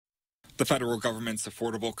The federal government's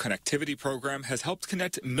Affordable Connectivity Program has helped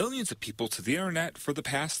connect millions of people to the internet for the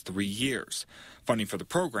past 3 years. Funding for the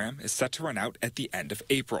program is set to run out at the end of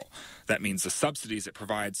April. That means the subsidies it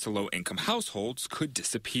provides to low-income households could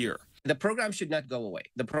disappear. The program should not go away.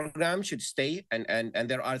 The program should stay, and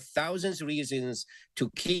there are thousands of reasons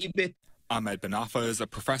to keep it. Ahmed Benafa is a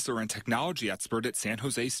professor and technology expert at San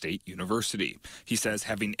Jose State University. He says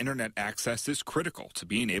having internet access is critical to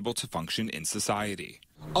being able to function in society.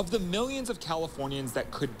 Of the millions of Californians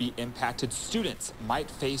that could be impacted, students might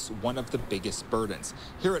face one of the biggest burdens.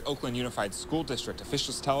 Here at Oakland Unified School District,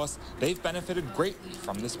 officials tell us they've benefited greatly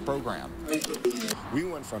from this program. We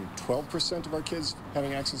went from 12% of our kids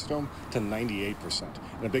having access at home to 98%,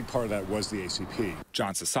 and a big part of that was the ACP.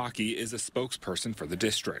 John Sasaki is a spokesperson for the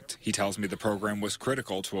district. He tells me the program was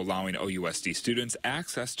critical to allowing OUSD students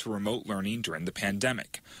access to remote learning during the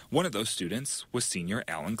pandemic. One of those students was senior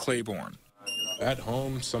Alan Claiborne. At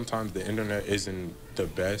home, sometimes the internet isn't the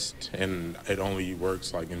best, and it only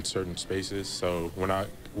works like in certain spaces. So when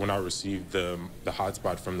I received the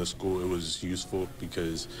hotspot from the school, it was useful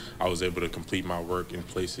because I was able to complete my work in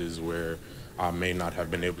places where I may not have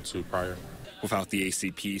been able to prior. Without the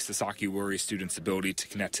ACP, Sasaki worries students' ability to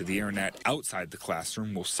connect to the internet outside the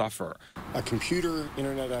classroom will suffer. A computer,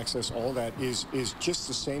 internet access, all that is just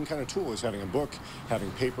the same kind of tool as having a book,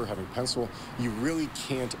 having paper, having pencil. You really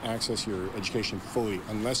can't access your education fully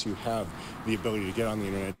unless you have the ability to get on the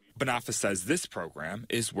internet. Benafa says this program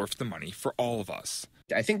is worth the money for all of us.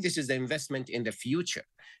 I think this is the investment in the future,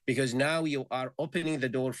 because now you are opening the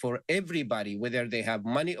door for everybody, whether they have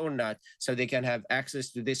money or not, so they can have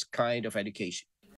access to this kind of education.